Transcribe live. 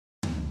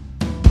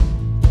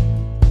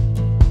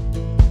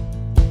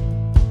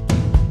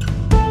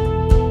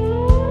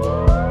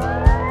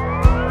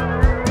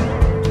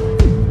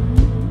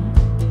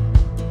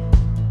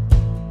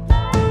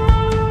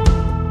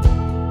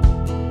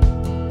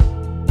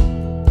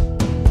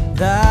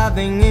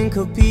Diving in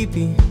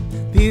Kopipi,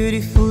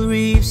 beautiful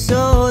reef.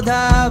 So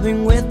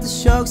diving with the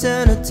sharks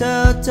and the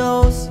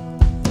turtles.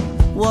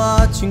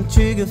 Watching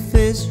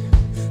triggerfish,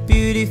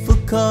 beautiful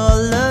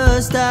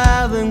colors.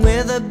 Diving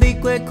with a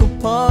big Waco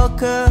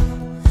Parker.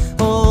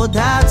 Oh,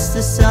 that's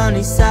the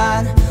sunny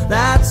side,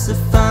 that's the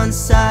fun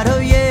side. Oh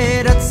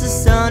yeah, that's the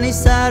sunny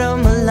side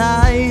of my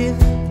life.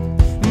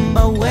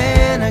 But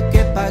when I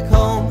get back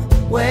home,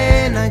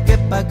 when I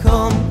get back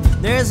home,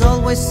 there's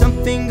always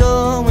something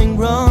going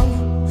wrong.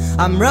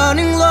 I'm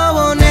running low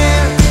on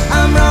air,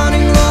 I'm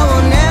running low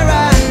on air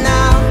right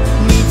now.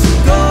 Need to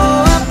go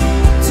up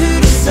to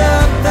the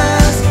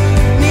surface.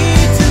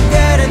 Need to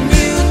get a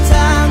new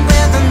time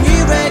with a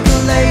new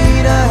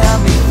regulator.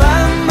 Help me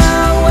find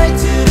my way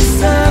to the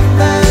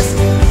surface.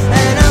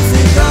 And I'm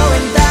still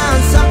going down,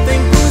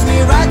 something pulls me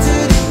right to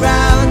the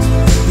ground.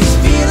 These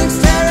feelings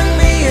tearing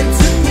me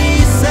into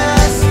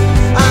pieces.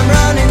 I'm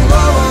running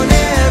low on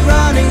air,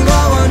 running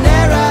low on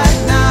air right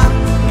now.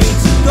 Need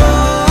to go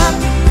up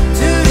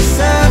to the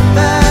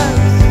surface.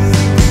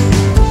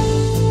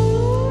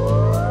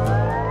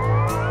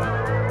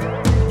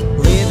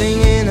 Living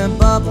in a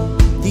bubble,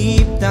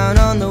 deep down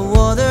on the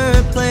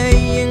water,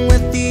 playing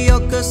with the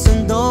orcas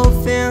and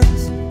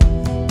dolphins,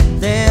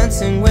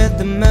 dancing with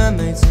the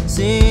mermaids,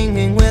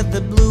 singing with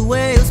the blue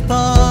whales,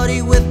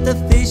 party with the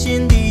fish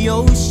in the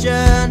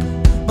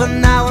ocean. But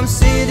now I'm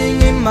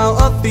sitting in my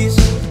office,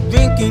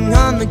 drinking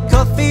on the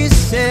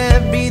coffees.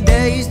 Every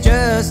day is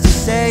just the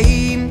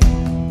same.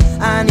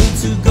 I need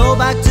to go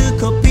back to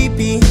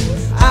Kopipi,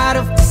 out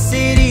of the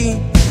city.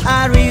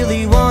 I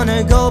really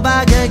wanna go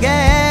back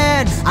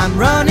again. I'm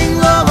running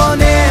low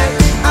on air,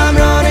 I'm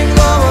running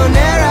low on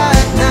air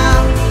right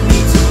now.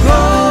 Need to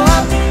go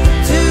up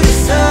to the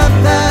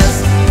surface.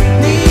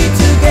 Need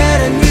to get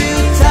a new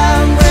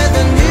time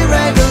with a new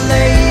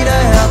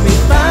regulator. Help me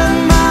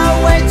find my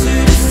way to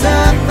the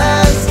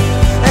surface.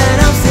 And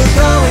I'm still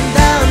going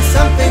down,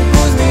 something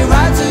pulls me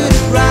right to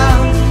the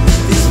ground.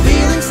 These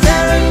feelings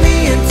tearing me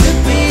into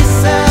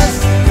pieces.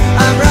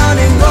 I'm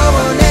running low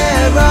on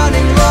air,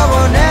 running low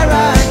on air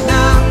right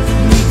now.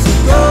 Need to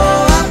go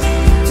up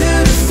to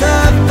the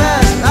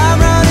surface. I'm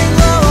running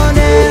low on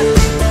air.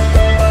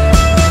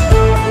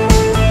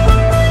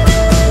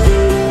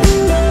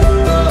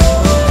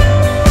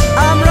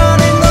 I'm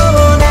running low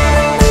on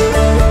air.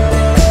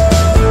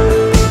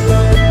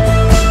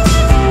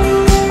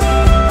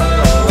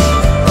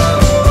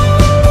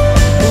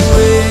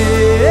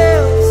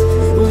 Whales,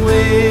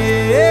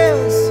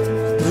 whales,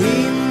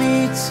 lead me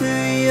to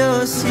your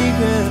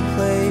secret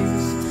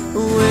place.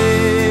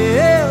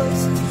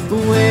 Whales,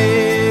 whales.